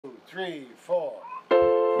3, 4. I'm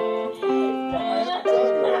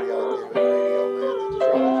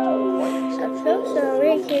so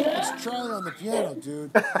sorry. Just try it on the piano,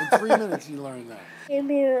 dude. In 3 minutes you learn that.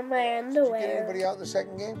 Maybe in my underwear. Did you get anybody out in the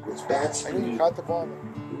second game? It's bat speed. I know you caught the ball.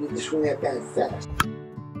 You need to swing that bat fast.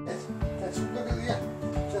 That's, look at that.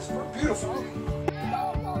 Just beautiful. Go,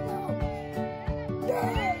 go, go.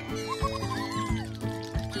 Yeah.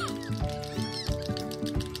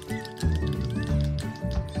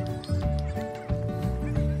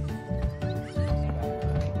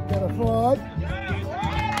 Got a flood.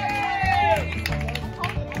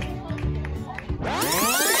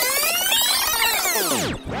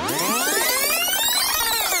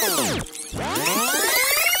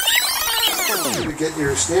 To get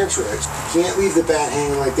your stance right, you can't leave the bat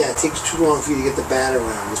hanging like that. It takes too long for you to get the bat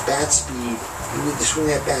around. This bat speed, you need to swing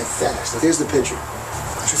that bat fast. Now, here's the pitcher.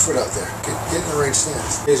 Put your foot out there. Get in the right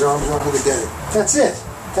stance. His arms around the dead. That's it.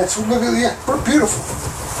 That's look at yeah, beautiful.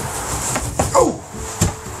 Oh,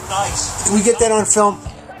 nice. Can we get that on film?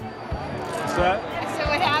 What's that? So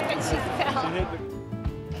what happened? She fell.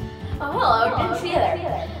 Oh, hello, didn't see you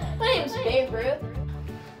there. My name's be.A,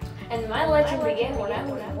 and my legend began when I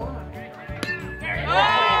was born. Oh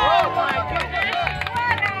my goodness!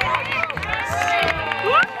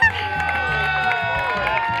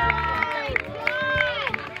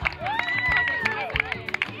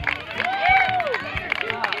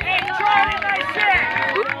 Hey, Charlie, nice hit!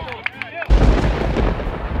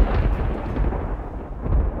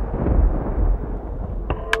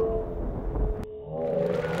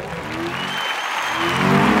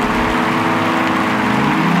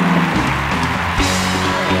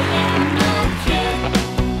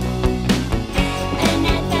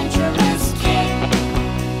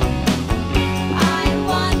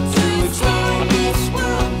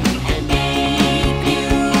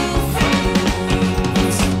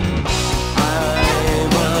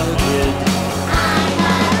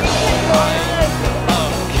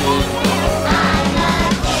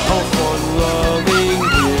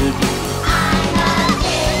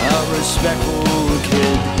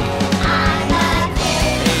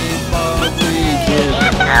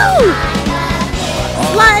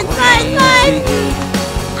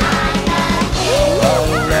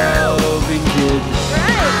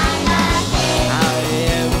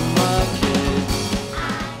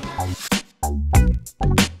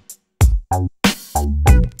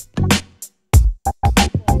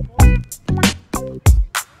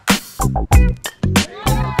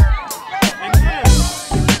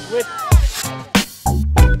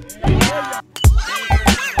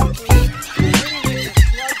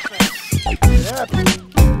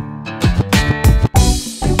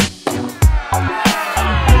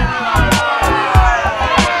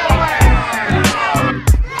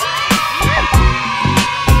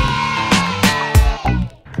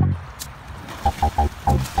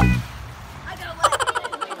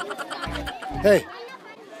 Hey,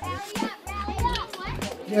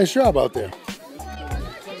 nice job out there.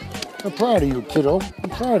 I'm proud of you, kiddo. I'm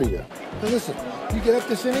proud of you. Now listen, you get up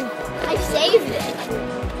this inning? I saved it.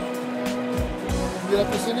 You get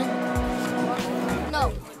up this inning?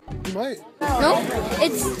 No. You might. No,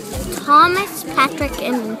 it's Thomas, Patrick,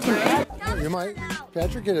 and Timmy. Oh, you might.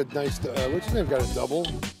 Patrick had a nice, what's his name? Got a double.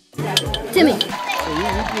 Timmy.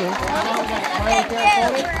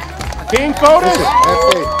 Team photos?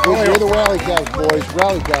 Listen, you're the rally guys, boys.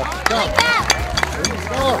 Rally guys. Come.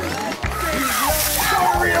 Oh.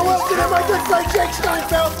 Let's get him my good friend Jake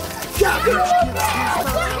Steinfeld.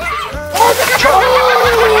 Oh,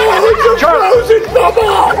 frozen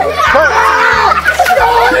bubble!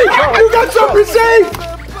 You got something to say?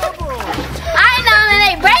 I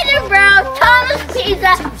nominate Brandon Brown, Thomas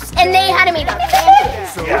Pizza, and they had a meetup.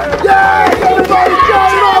 Yeah! Everybody,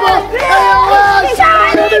 Johnny Bubble! ALS!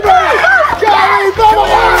 Everybody! Johnny Bubble!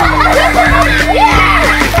 Yeah!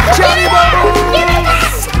 Johnny Bubble!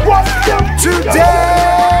 Welcome today!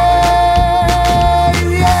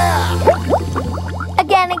 Yeah!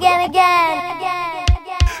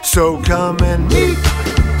 Again. So come and meet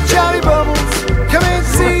Johnny Bubbles. Come and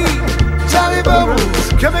see Johnny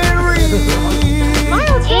Bubbles. Come and read.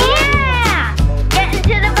 Yeah! Get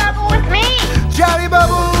into the bubble with me. Johnny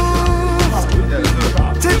Bubbles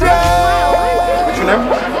today. What's your name?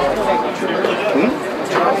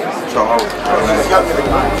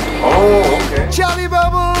 Oh, okay. Johnny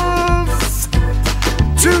Bubbles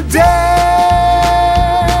today.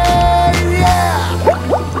 Yeah.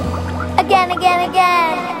 Again.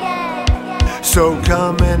 So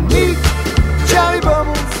come and meet Johnny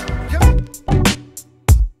Bubbles.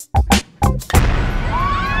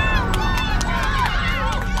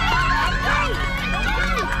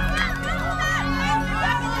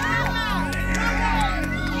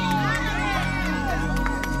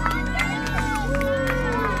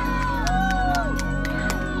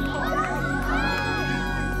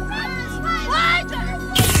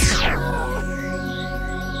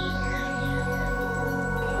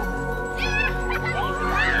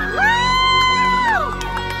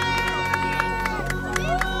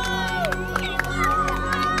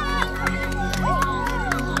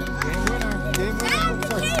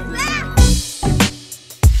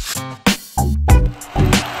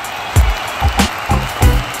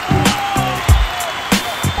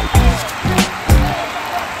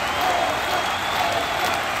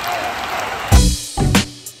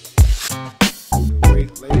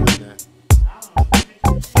 man.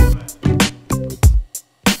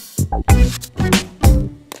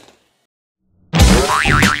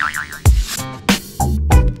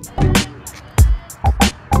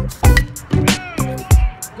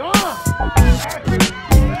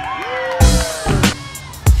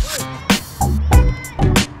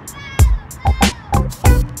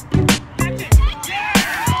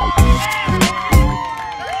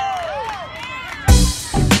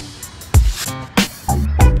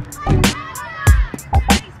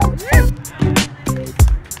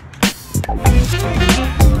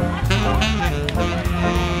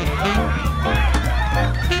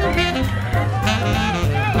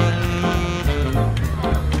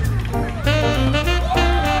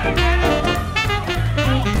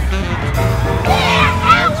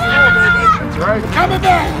 Right, coming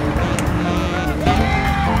back!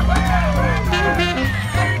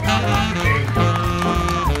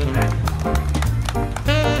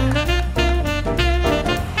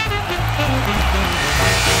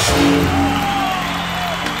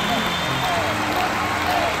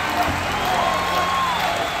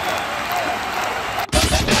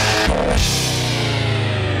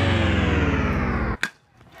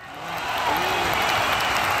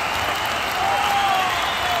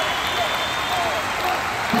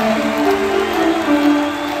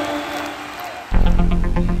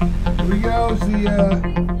 Here we go.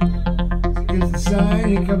 Here's the sign.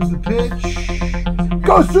 Here comes the pitch.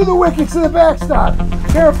 Goes through the wickets to the backstop.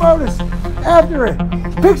 Carafotis after it.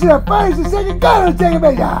 Picks it up, fires the second. Got it. Take a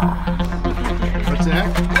base. What's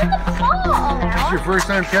that? This is your first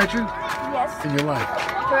time catching? Yes. In your life?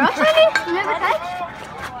 For us, maybe? You never catch?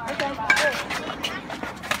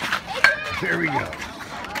 There we go.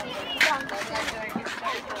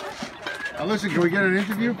 Now listen, can we get an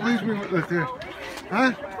interview, please?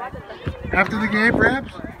 Huh? After the game,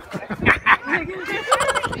 perhaps?